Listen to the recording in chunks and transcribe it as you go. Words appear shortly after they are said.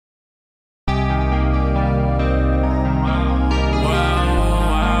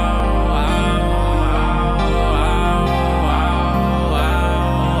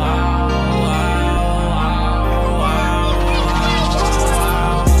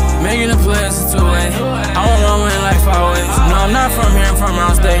Making the players a two-way. I wanna win like 5 ways. No, I'm not from here, I'm from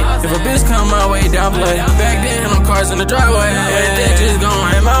out state. If a bitch come my way, downplay. Back then, no cars in the driveway. Everything just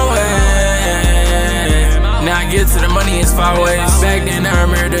going my way. Now I get to the money, it's 5 ways. Back then, I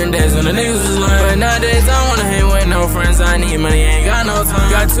remember them days when the niggas was lame. But nowadays, I wanna hang with no friends. I need money, ain't got no time.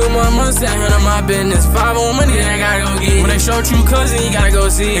 Got 2 more months to handle my business. 5 on money, that I gotta go get. When they show true cousin, you gotta go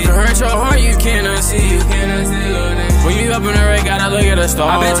see. If it hurt your heart, you can't unsee. When you up in the ray, gotta look at the stars.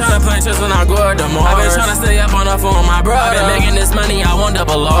 I been tryna play chess when I go at the mall. I been tryna stay up on the phone with my brother. I been making this money, I want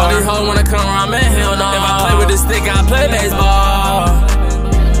double R. All these hoes wanna come around, man, hell no. If I play with this stick, I play baseball.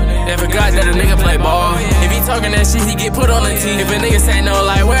 They forgot that a nigga play ball. If he talking that shit, he get put on the team. If a nigga say no,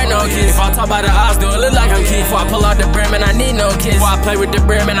 like, wear no kids. If I talk about the odds, do it look like I'm kid. Before I pull out the brand, man, I need no kids. Before I play with the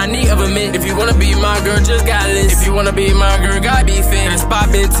brand, man, I need of a mint. If you wanna be my girl, just got list. If you wanna be my girl, gotta be fit. The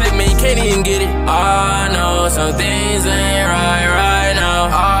spot been tick, man, you can't even get it. I know some things ain't right now.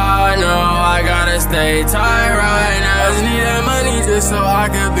 I know I gotta stay tight right now. I just need that money just so I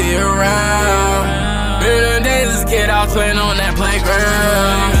could be around. In the days, this kid out playing on that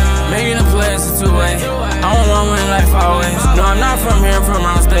playground. Making the players a two-way. I wanna win like 5 ways. No, I'm not from here, I'm from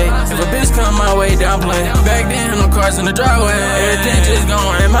out state. If a bitch come my way, downplay. Back then, no cars in the driveway. Everything just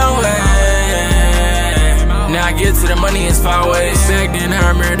going my way. Now I get to the money, it's 5 ways. Back then, I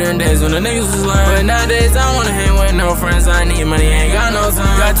remember them days when the niggas was lame. But nowadays, I wanna hang with no friends. I need money, ain't got no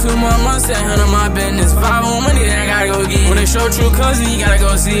time. Got 2 more months to handle my business. 5 on money, that I gotta go get. When they show true cousin, you gotta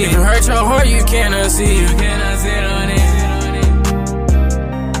go see. If it hurt your heart, you can't unsee.